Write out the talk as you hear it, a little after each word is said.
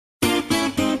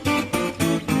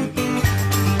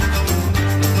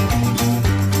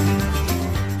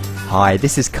Hi,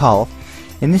 this is Carl.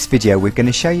 In this video we're going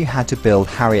to show you how to build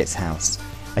Harriet's house,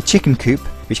 a chicken coop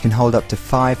which can hold up to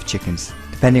 5 chickens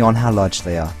depending on how large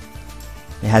they are.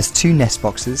 It has 2 nest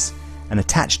boxes, an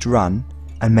attached run,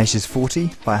 and measures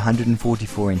 40 by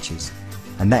 144 inches,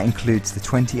 and that includes the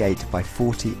 28 by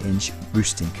 40 inch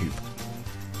roosting coop.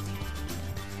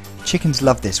 Chickens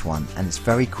love this one, and it's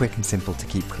very quick and simple to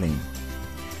keep clean.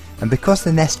 And because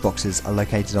the nest boxes are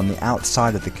located on the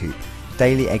outside of the coop,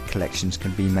 daily egg collections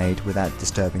can be made without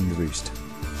disturbing the roost.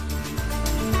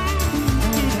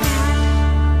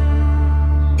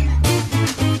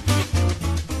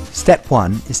 Step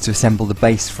 1 is to assemble the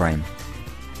base frame.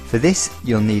 For this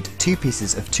you'll need 2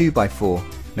 pieces of 2x4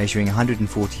 measuring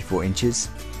 144 inches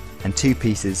and 2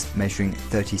 pieces measuring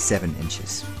 37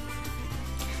 inches.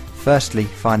 Firstly,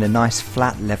 find a nice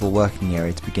flat level working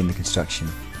area to begin the construction.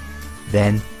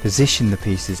 Then position the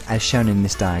pieces as shown in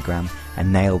this diagram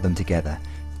and nail them together.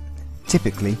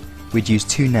 Typically we'd use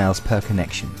 2 nails per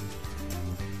connection.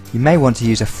 You may want to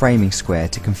use a framing square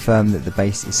to confirm that the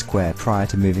base is square prior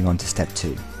to moving on to step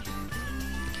 2.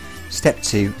 Step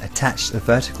 2. Attach the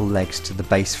vertical legs to the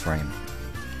base frame.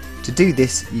 To do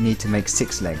this you need to make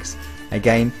 6 legs.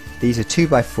 Again, these are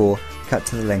 2x4 cut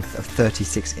to the length of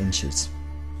 36 inches.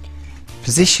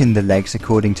 Position the legs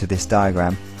according to this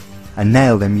diagram and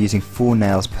nail them using 4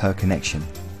 nails per connection.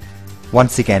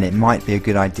 Once again, it might be a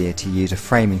good idea to use a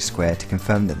framing square to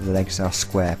confirm that the legs are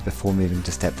square before moving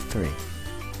to step 3.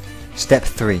 Step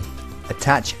 3.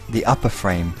 Attach the upper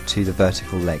frame to the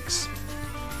vertical legs.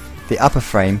 The upper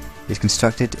frame is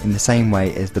constructed in the same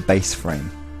way as the base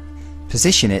frame.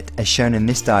 Position it as shown in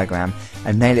this diagram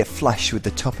and nail it flush with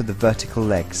the top of the vertical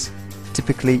legs.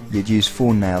 Typically you'd use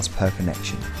 4 nails per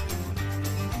connection.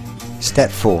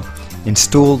 Step 4.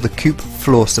 Install the coop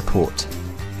floor support.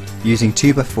 Using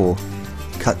 2x4,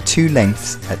 cut 2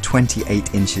 lengths at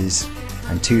 28 inches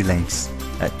and 2 lengths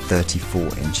at 34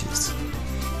 inches.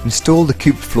 Install the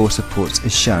coop floor supports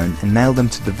as shown and nail them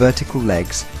to the vertical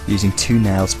legs using 2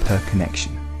 nails per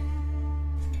connection.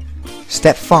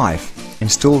 Step 5.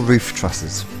 Install roof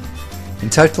trusses. In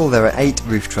total there are 8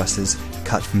 roof trusses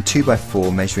cut from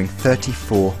 2x4 measuring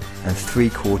 34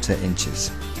 3/4 inches.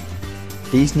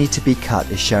 These need to be cut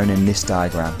as shown in this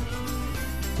diagram.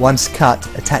 Once cut,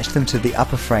 attach them to the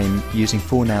upper frame using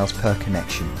 4 nails per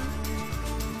connection.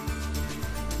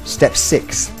 Step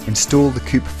 6. Install the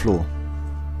coop floor.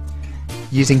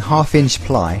 Using 1/2 inch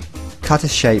ply, cut a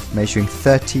shape measuring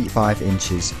 35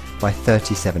 inches by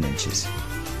 37 inches.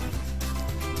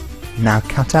 Now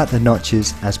cut out the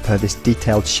notches as per this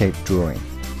detailed shape drawing.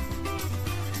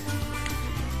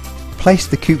 Place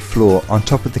the coop floor on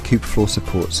top of the coop floor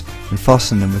supports and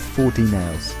fasten them with 4D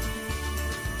nails.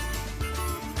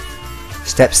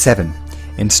 Step 7.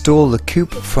 Install the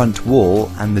coop front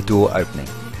wall and the door opening.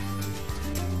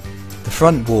 The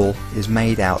front wall is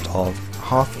made out of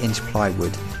 1/2 inch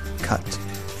plywood cut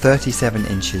 37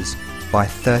 inches by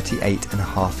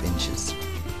 38.5 inches.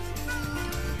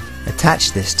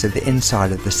 Attach this to the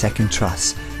inside of the second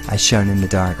truss as shown in the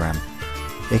diagram.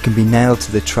 It can be nailed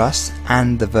to the truss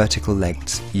and the vertical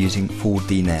legs using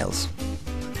 4D nails.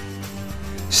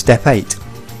 Step 8.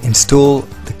 Install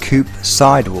the coop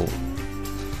side wall.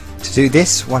 To do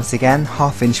this, once again,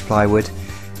 1/2 inch plywood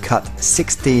cut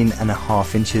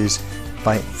 16.5 inches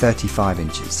by 35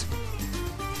 inches.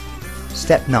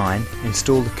 Step 9.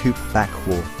 Install the coop back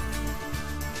wall.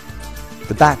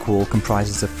 The back wall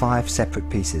comprises of 5 separate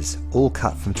pieces, all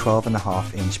cut from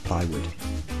 12.5 inch plywood.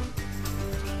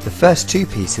 The first 2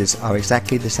 pieces are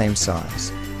exactly the same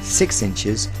size, 6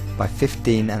 inches by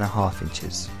 15.5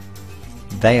 inches.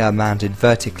 They are mounted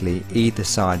vertically either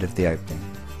side of the opening.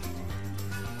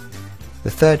 The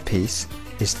third piece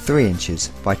is 3 inches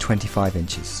by 25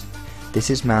 inches. This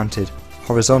is mounted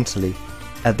horizontally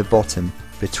at the bottom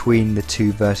between the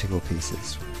 2 vertical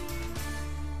pieces.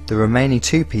 The remaining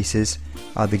 2 pieces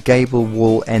are the gable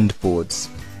wall end boards.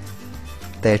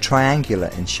 They are triangular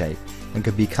in shape and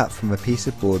can be cut from a piece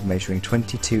of board measuring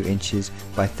 22 inches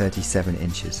by 37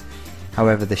 inches.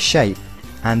 However, the shape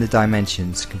and the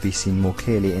dimensions can be seen more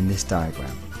clearly in this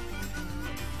diagram.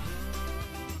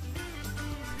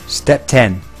 Step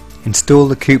 10. Install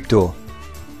the coop door.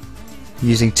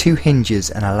 Using 2 hinges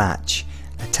and a latch,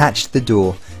 attach the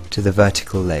door to the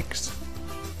vertical legs.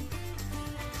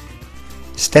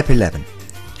 Step 11.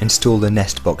 Install the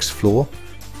nest box floor,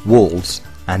 walls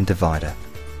and divider.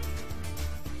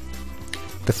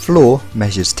 The floor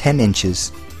measures 10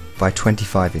 inches by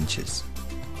 25 inches.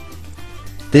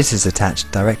 This is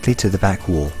attached directly to the back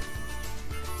wall.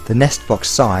 The nest box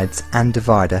sides and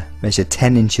divider measure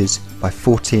 10 inches by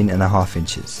 14.5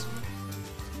 inches.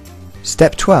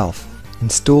 Step 12.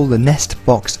 Install the nest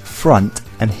box front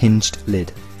and hinged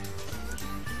lid.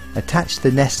 Attach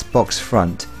the nest box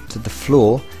front to the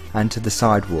floor and to the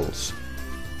side walls.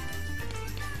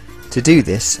 To do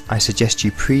this, I suggest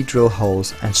you pre-drill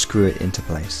holes and screw it into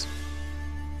place.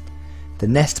 The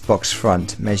nest box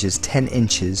front measures 10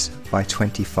 inches by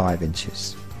 25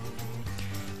 inches.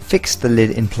 Fix the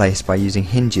lid in place by using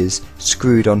hinges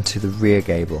screwed onto the rear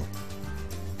gable.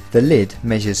 The lid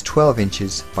measures 12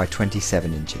 inches by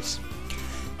 27 inches.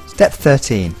 Step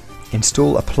 13.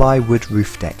 Install a plywood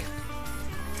roof deck.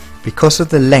 Because of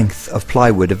the length of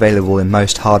plywood available in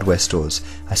most hardware stores,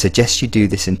 I suggest you do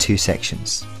this in two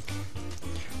sections.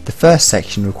 The first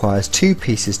section requires two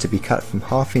pieces to be cut from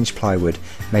half-inch plywood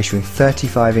measuring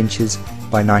 35 inches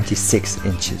by 96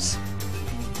 inches.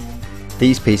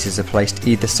 These pieces are placed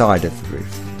either side of the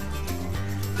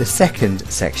roof. The second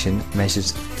section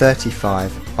measures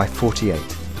 35 by 48,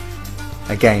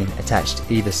 again attached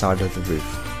either side of the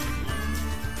roof.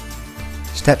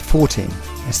 Step 14.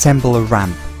 Assemble a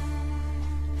ramp.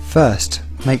 First,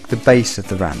 make the base of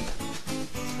the ramp.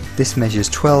 This measures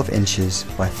 12 inches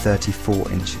by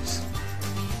 34 inches.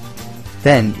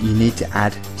 Then you need to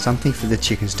add something for the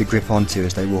chickens to grip onto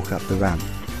as they walk up the ramp.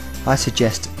 I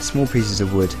suggest small pieces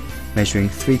of wood measuring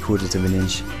 3/4 of an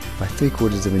inch by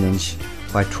 3/4 of an inch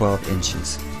by 12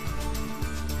 inches.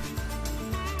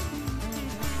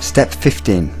 Step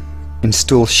 15.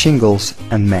 Install shingles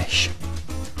and mesh.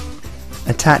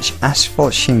 Attach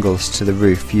asphalt shingles to the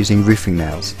roof using roofing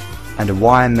nails and a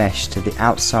wire mesh to the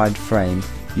outside frame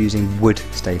using wood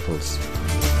staples.